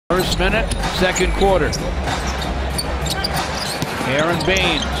First minute, second quarter. Aaron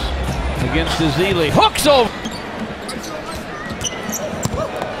Baynes against Ezeli. Hooks over.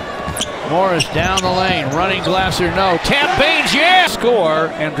 Morris down the lane, running Glasser, no. Tap Baynes, yeah! Score,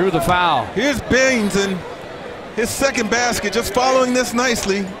 and drew the foul. Here's Baynes, and his second basket, just following this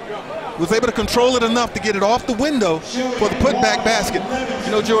nicely. Was able to control it enough to get it off the window for the putback basket.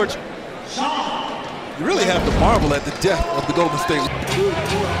 You know, George, you really have to marvel at the depth of the Golden State.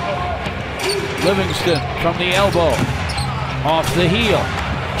 Livingston from the elbow, off the heel.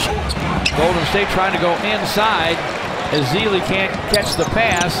 Golden State trying to go inside. Ezeli can't catch the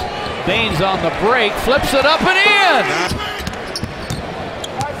pass. Baynes on the break, flips it up and in!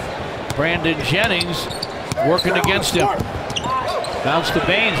 Brandon Jennings working against him. Bounce to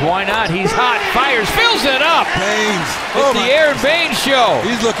Baynes, why not? He's hot, fires, fills it up! Baynes. It's the Aaron Baynes show.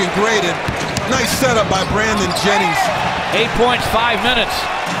 He's looking great, and nice setup by Brandon Jennings. 8 points, 5 minutes.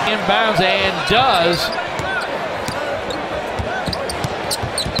 Inbounds and does.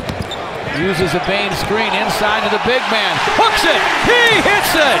 Uses a Baynes screen inside to the big man. Hooks it! He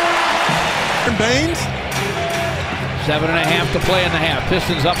hits it! Baynes. 7.5 to play in the half.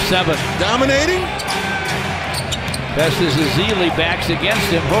 Pistons up 7. Dominating. Best as Ezeli backs against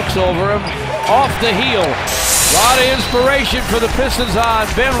him, hooks over him, off the heel. A lot of inspiration for the Pistons on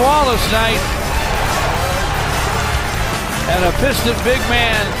Ben Wallace night. And a Piston big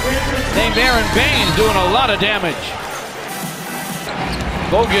man named Aaron Baynes doing a lot of damage.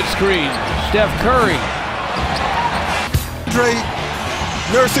 Bogut screen, Steph Curry. Andre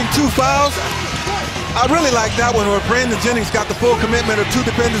nursing 2 fouls. I really like that one where Brandon Jennings got the full commitment of 2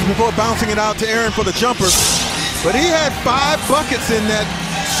 defenders before bouncing it out to Aaron for the jumper. But he had 5 buckets in that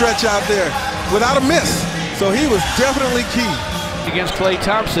stretch out there without a miss. So he was definitely key. Against Klay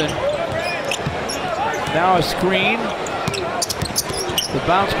Thompson. Now a screen. The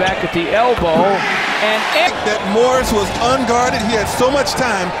bounce back at the elbow. And that Morris was unguarded. He had so much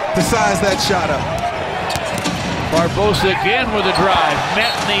time to size that shot up. Barbosa again with a drive.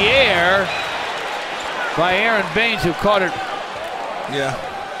 Met in the air by Aaron Baynes, who caught it. Yeah.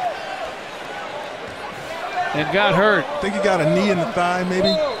 And got hurt. I think he got a knee in the thigh,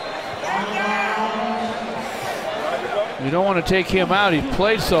 maybe. You don't want to take him out. He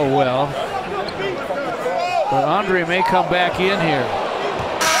played so well. But Andre may come back in here.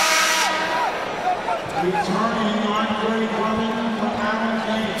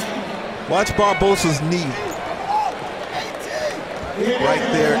 Watch Barbosa's knee. Right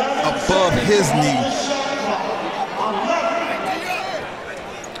there above his knee.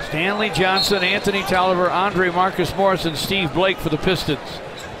 Stanley Johnson, Anthony Tolliver, Andre Marcus Morris, and Steve Blake for the Pistons.